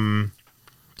very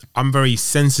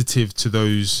sensitive to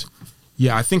those.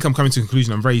 Yeah, I think I'm coming to a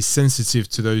conclusion. I'm very sensitive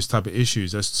to those type of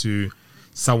issues as to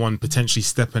someone potentially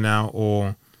stepping out,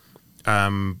 or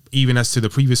even as to the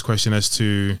previous question as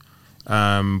to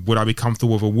would I be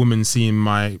comfortable with a woman seeing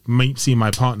my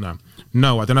partner?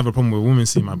 No, I don't have a problem with a woman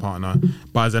seeing my partner.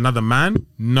 But as another man,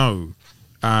 no.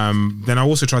 Then I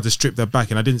also tried to strip that back,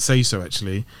 and I didn't say so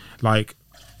actually. Like,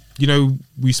 you know,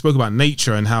 we spoke about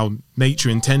nature and how nature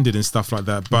intended and stuff like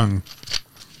that, but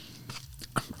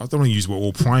I don't want to use the word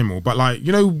all primal, but like,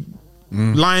 you know,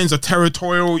 lions are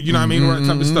territorial, you know what I mean, all that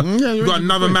type of stuff. Yeah, you got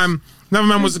another man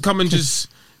wants to come and just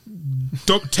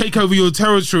take over your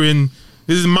territory, and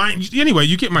this is my, anyway,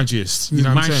 you get my gist. You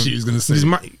know what I'm saying? Shit, he's gonna say. This is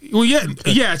my, well, yeah,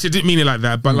 actually, I didn't mean it like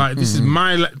that, but like, this is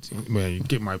my, well, you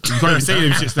get my, you can't even say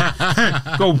them shit.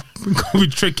 Go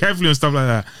tread carefully and stuff like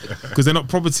that, because they're not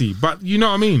property. But you know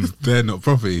what I mean? They're not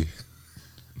property.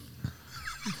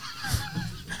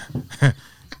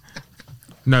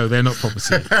 No, they're not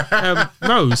property.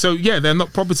 No, so yeah, they're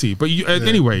not property. But you,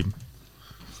 anyway,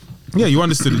 yeah, you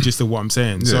understood the gist of what I'm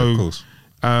saying. Yeah, so, of course.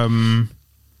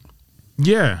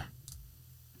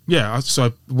 Yeah, so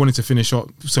I wanted to finish up.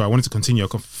 So I wanted to continue. I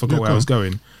forgot where I was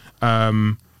going.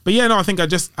 But yeah, no, I think I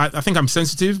think I'm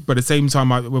sensitive, but at the same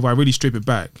time, if I really strip it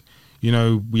back, you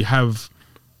know, we're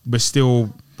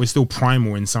still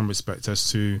primal in some respect as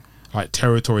to like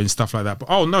territory and stuff like that. But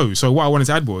oh no, so what I wanted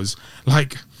to add was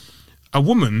like a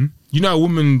woman, not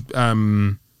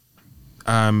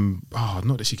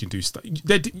that she can do stuff.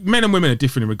 Men and women are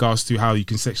different in regards to how you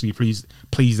can sexually please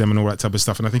them and all that type of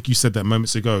stuff. And I think you said that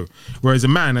moments ago. Whereas a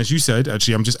man, as you said,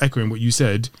 actually, I'm just echoing what you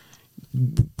said,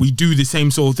 we do the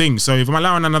same sort of thing. So if I'm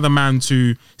allowing another man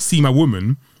to see my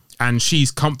woman and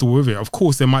she's comfortable with it, of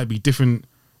course there might be something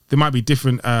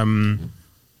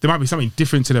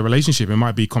different to their relationship. It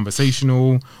might be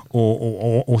conversational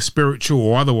or spiritual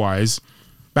or otherwise.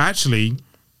 But actually,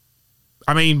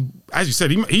 I mean, as you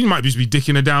said, he might just be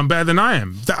dicking her down better than I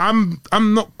am. I'm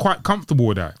not quite comfortable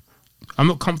with that. I'm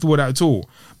not comfortable with that at all.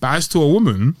 But as to a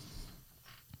woman,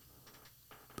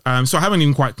 so I haven't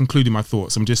even quite concluded my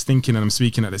thoughts. I'm just thinking and I'm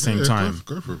speaking at the same time.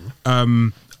 Go for it,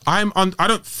 bro. I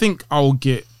don't think I'll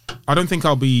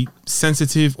be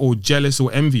sensitive or jealous or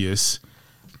envious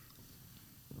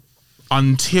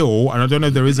until, and I don't know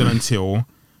if there is an until,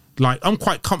 like I'm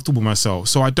quite comfortable with myself.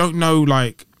 So I don't know,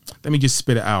 like, let me just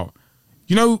spit it out.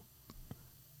 You know,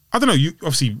 I don't know, you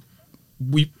obviously,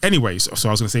 anyways, so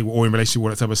I was going to say we're all in relationship, all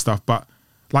that type of stuff, but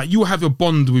like you have your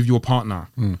bond with your partner.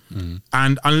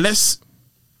 And unless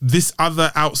this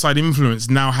other outside influence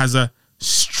now has a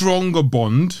stronger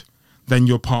bond than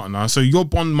your partner, so your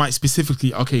bond might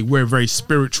specifically, okay, we're very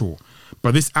spiritual.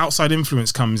 but this outside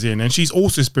influence comes in, and she's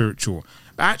also spiritual.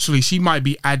 But actually, she might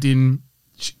be adding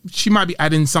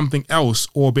something else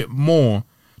or a bit more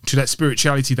to that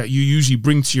spirituality that you usually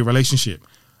bring to your relationship.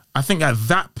 I think at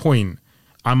that point,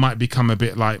 I might become a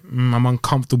bit like, I'm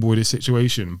uncomfortable with this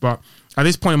situation. But at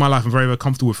this point in my life, I'm very, very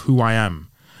comfortable with who I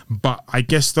am. But I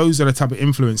guess those are the type of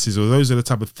influences, or those are the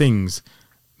type of things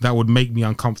that would make me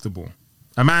uncomfortable.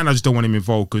 A man, I just don't want him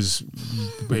involved, because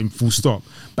in full stop.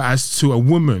 But as to a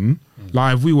woman,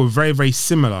 like, we were very, very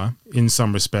similar in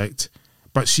some respect,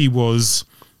 but she was,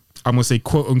 I'm going to say,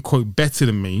 quote unquote, better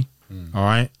than me. All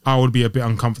right, I would be a bit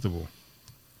uncomfortable.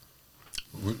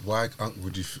 Why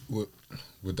would you?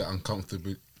 Would that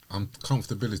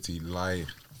uncomfortability lie?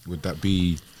 Would that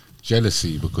be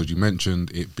jealousy? Because you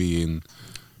mentioned it being,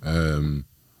 in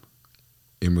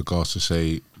regards to,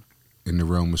 say, in the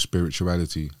realm of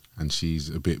spirituality, and she's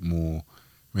a bit more.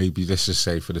 Maybe let's just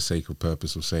say, for the sake of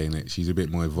purpose of saying it, she's a bit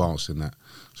more advanced in that.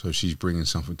 So she's bringing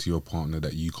something to your partner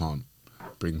that you can't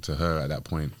bring to her at that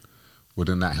point.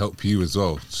 Wouldn't that help you as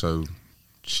well? So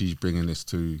she's bringing this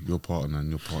to your partner, and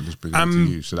your partner's bringing it to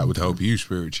you. So that would help you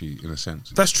spiritually, in a sense.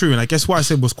 That's true. And I guess what I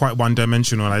said was quite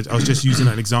one-dimensional. I was just using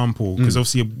an example, because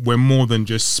obviously we're more than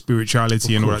just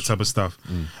spirituality and all that type of stuff.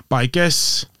 But I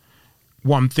guess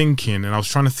what I'm thinking, and I was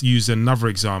trying to use another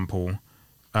example,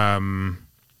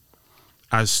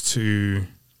 as to...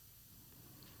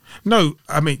 No,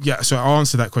 I mean, yeah, so I'll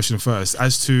answer that question first.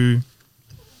 As to...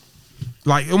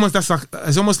 Like,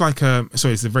 it's almost like a,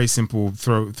 sorry, it's a very simple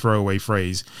throwaway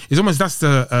phrase. It's almost, that's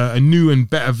a new and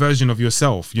better version of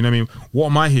yourself. You know what I mean? What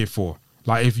am I here for?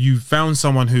 Like, if you found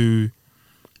someone who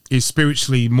is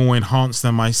spiritually more enhanced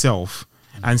than myself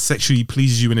and sexually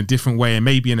pleases you in a different way, and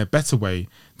maybe in a better way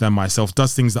than myself,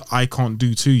 does things that I can't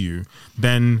do to you,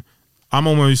 then I'm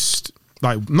almost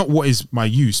like, not what is my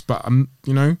use, but I'm,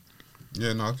 you know?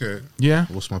 Yeah, no, okay. Yeah.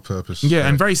 What's my purpose? Yeah,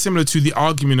 and very similar to the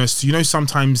argument as to, you know,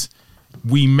 sometimes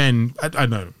we men, I don't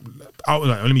know,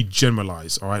 let me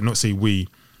generalize, all right, not say we,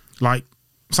 like,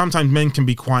 sometimes men can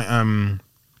be quite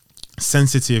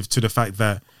sensitive to the fact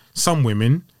that some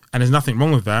women, and there's nothing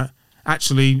wrong with that,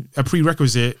 actually a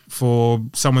prerequisite for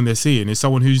someone they're seeing is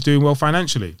someone who's doing well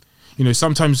financially. You know,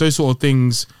 sometimes those sort of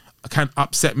things can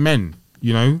upset men,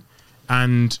 you know,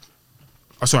 and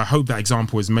so I hope that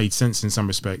example has made sense in some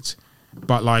respect.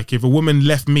 But like, if a woman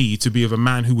left me to be with a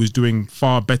man who was doing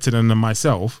far better than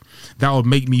myself, that would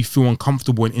make me feel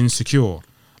uncomfortable and insecure.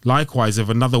 Likewise, if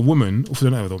another woman, if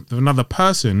another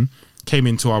person came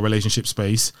into our relationship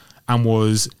space and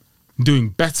was doing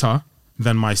better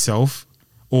than myself,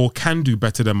 or can do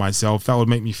better than myself, that would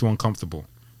make me feel uncomfortable.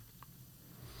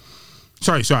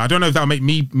 Sorry, I don't know if that would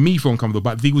make me feel uncomfortable,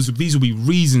 but these would be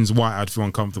reasons why I'd feel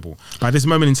uncomfortable. But at this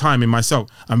moment in time in myself,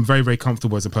 I'm very, very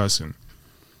comfortable as a person.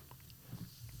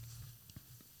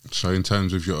 So in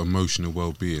terms of your emotional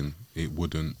well-being, it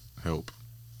wouldn't help?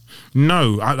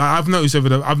 No, I've noticed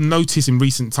I've noticed in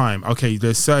recent time, okay,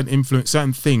 there's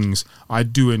certain things I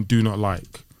do and do not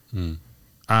like. The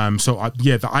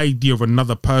idea of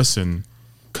another person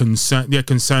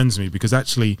concerns me, because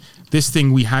actually this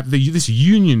thing we have, this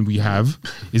union we have,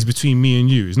 is between me and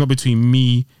you. It's not between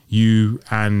me, you,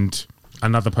 and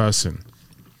another person.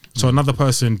 So another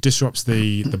person disrupts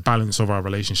the balance of our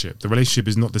relationship. The relationship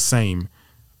is not the same.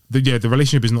 The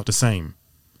relationship is not the same.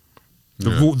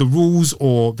 The rules,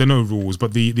 or there are no rules,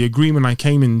 but the agreement I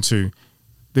came into,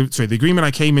 the agreement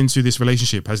I came into this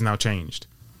relationship has now changed.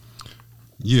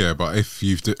 Yeah, but if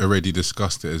you've already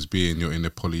discussed it as being you're in a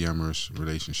polyamorous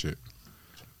relationship,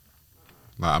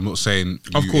 like, I'm not saying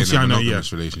of course, in a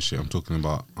monogamous relationship. I'm talking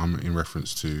about, I'm in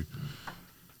reference to,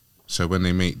 so when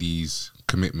they make these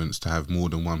commitments to have more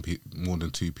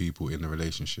than two people in the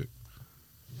relationship.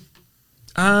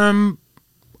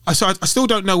 So I still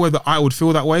don't know whether I would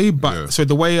feel that way, but so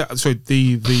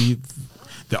the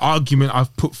argument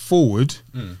I've put forward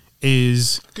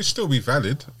is, it could still be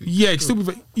valid. Yeah, it could still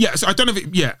be. Yeah, so I don't know if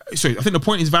I think the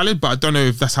point is valid, but I don't know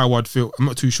if that's how I'd feel. I'm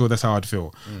not too sure that's how I'd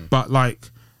feel. But like,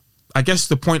 I guess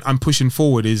the point I'm pushing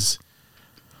forward is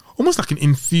almost like an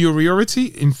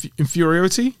inferiority.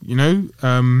 You know,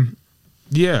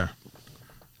 yeah.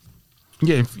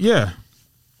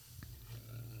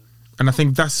 And I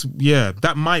think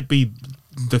that might be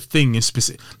the thing is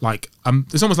specific. Like,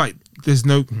 it's almost like there's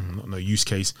no use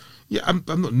case. Yeah, I'm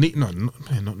not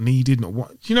needed, not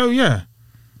what, you know. Yeah,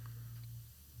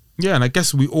 and I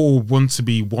guess we all want to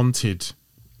be wanted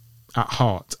at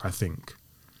heart, I think.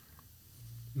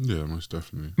 Yeah, most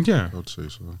definitely. Yeah, I'd say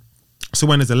so. So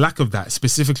when there's a lack of that,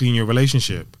 specifically in your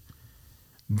relationship,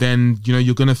 then you know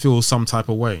you're gonna feel some type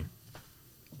of way.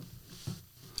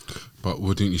 But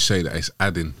wouldn't you say that it's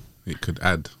adding? It could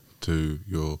add to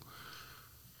your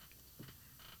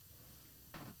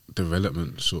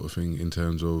development sort of thing in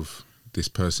terms of this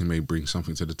person may bring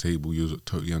something to the table you're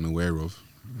totally unaware of,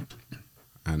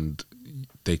 and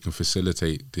they can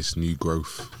facilitate this new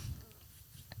growth.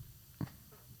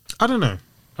 I don't know.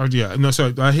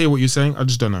 So I hear what you're saying. I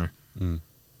just don't know.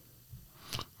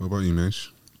 What about you,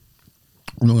 Mesh?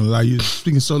 I'm not gonna lie, you're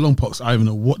speaking so long, Pox. I don't even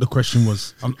know what the question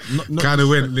was. Kind of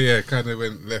went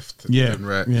left and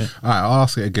right. Yeah. All right, I'll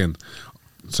ask it again.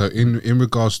 So in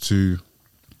regards to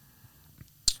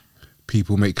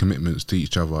people make commitments to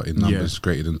each other in numbers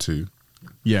greater than 2.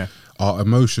 Yeah. Are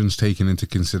emotions taken into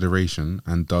consideration,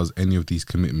 and does any of these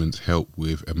commitments help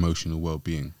with emotional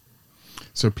well-being?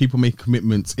 So people make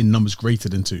commitments in numbers greater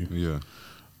than 2. Yeah.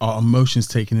 Are emotions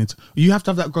taken into? You have to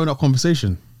have that grown-up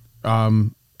conversation.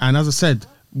 And as I said,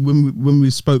 when we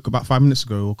spoke about 5 minutes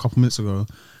ago or a couple minutes ago,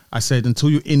 I said until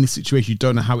you're in this situation, you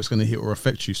don't know how it's going to hit or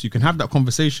affect you. So you can have that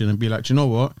conversation and be like, do you know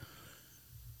what?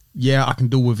 Yeah, I can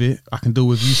deal with it. I can deal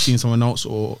with you seeing someone else,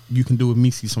 or you can deal with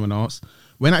me seeing someone else.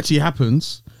 When it actually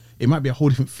happens, it might be a whole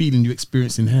different feeling you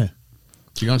experience in here.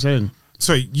 Do you know what I'm saying?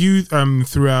 So you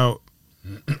threw out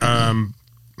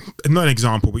not an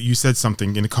example, but you said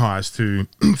something in the car as to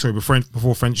sorry,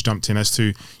 before French jumped in, as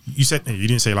to, you said, you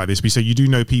didn't say it like this, but you said you do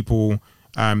know people,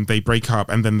 they break up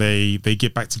and then they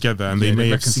get back together, and they may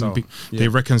have seen they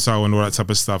reconcile and all that type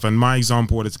of stuff. And my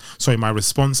example was, my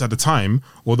response at the time,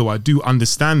 although I do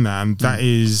understand that, and that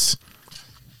is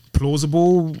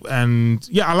plausible, and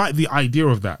I like the idea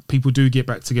of that. People do get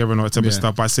back together and all that type of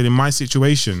stuff. But I said in my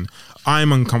situation,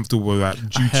 I'm uncomfortable with that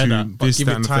due to this,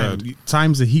 that, and the third.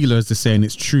 Time's a healer, as they're saying.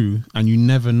 It's true, and you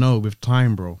never know with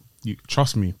time, bro. You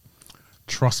trust me.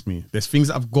 There's things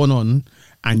that have gone on,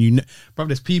 and bro,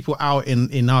 there's people out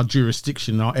in our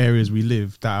jurisdiction, our areas we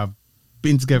live, that have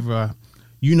been together.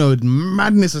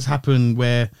 Madness has happened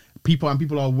where people are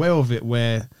aware of it,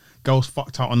 where girls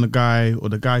fucked out on the guy, or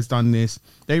the guy's done this.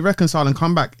 They reconcile and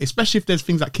come back, especially if there's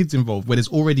things like kids involved, where there's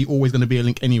already always going to be a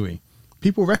link anyway.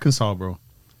 People reconcile, bro.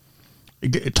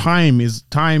 Time.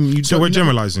 So we're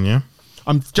generalizing, yeah?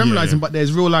 I'm generalizing, but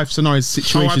there's real life scenarios,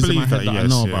 situations in my head that I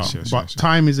know about. But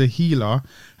time is a healer,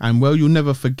 and you'll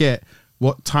never forget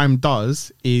what time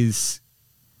does is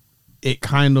it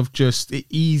kind of just, it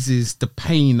eases the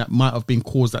pain that might have been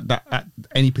caused at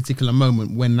any particular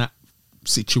moment when that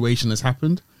situation has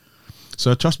happened.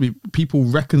 So trust me, people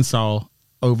reconcile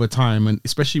over time, and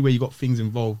especially where you got things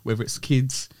involved, whether it's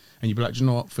kids, and you be like, you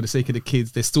know what, for the sake of the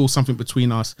kids, there's still something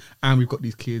between us, and we've got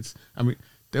these kids, and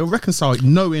they'll reconcile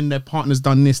knowing their partner's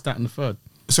done this, that, and the third.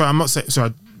 So I'm not saying,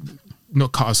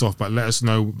 not cut us off, but let us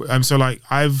know. So like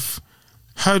I've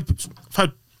heard,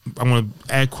 I want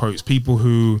to air quotes, people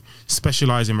who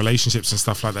specialize in relationships and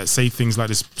stuff like that say things like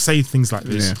this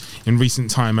in recent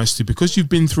time, as to, because you've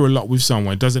been through a lot with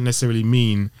someone, it doesn't necessarily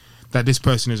mean that this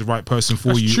person is the right person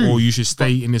for you, or you should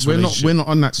stay in this relationship. We're not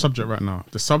on that subject right now.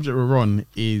 The subject we're on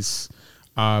is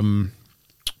what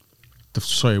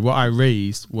I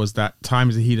raised was that time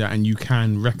is a healer, and you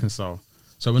can reconcile.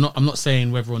 So I'm not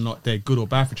saying whether or not they're good or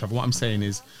bad for each other. What I'm saying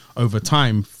is, over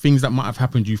time, things that might have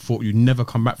happened you thought you'd never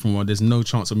come back from, or there's no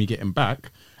chance of me getting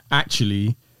back,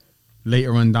 actually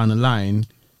later on down the line,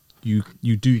 you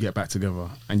do get back together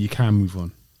and you can move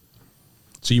on.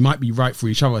 So you might be right for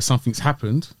each other. Something's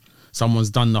happened. Someone's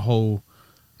done the whole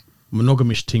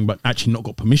monogamish thing, but actually not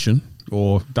got permission,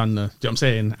 or done the, do you know what I'm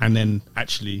saying? And then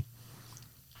actually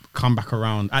come back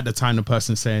around at the time the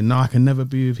person saying, no, I can never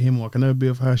be with him, or I can never be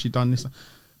with her, she done this.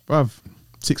 Bruv,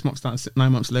 6 months down,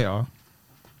 9 months later.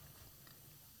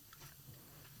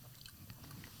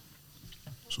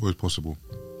 It's always possible,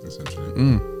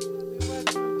 essentially.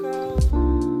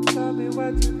 Tell me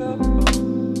where to go.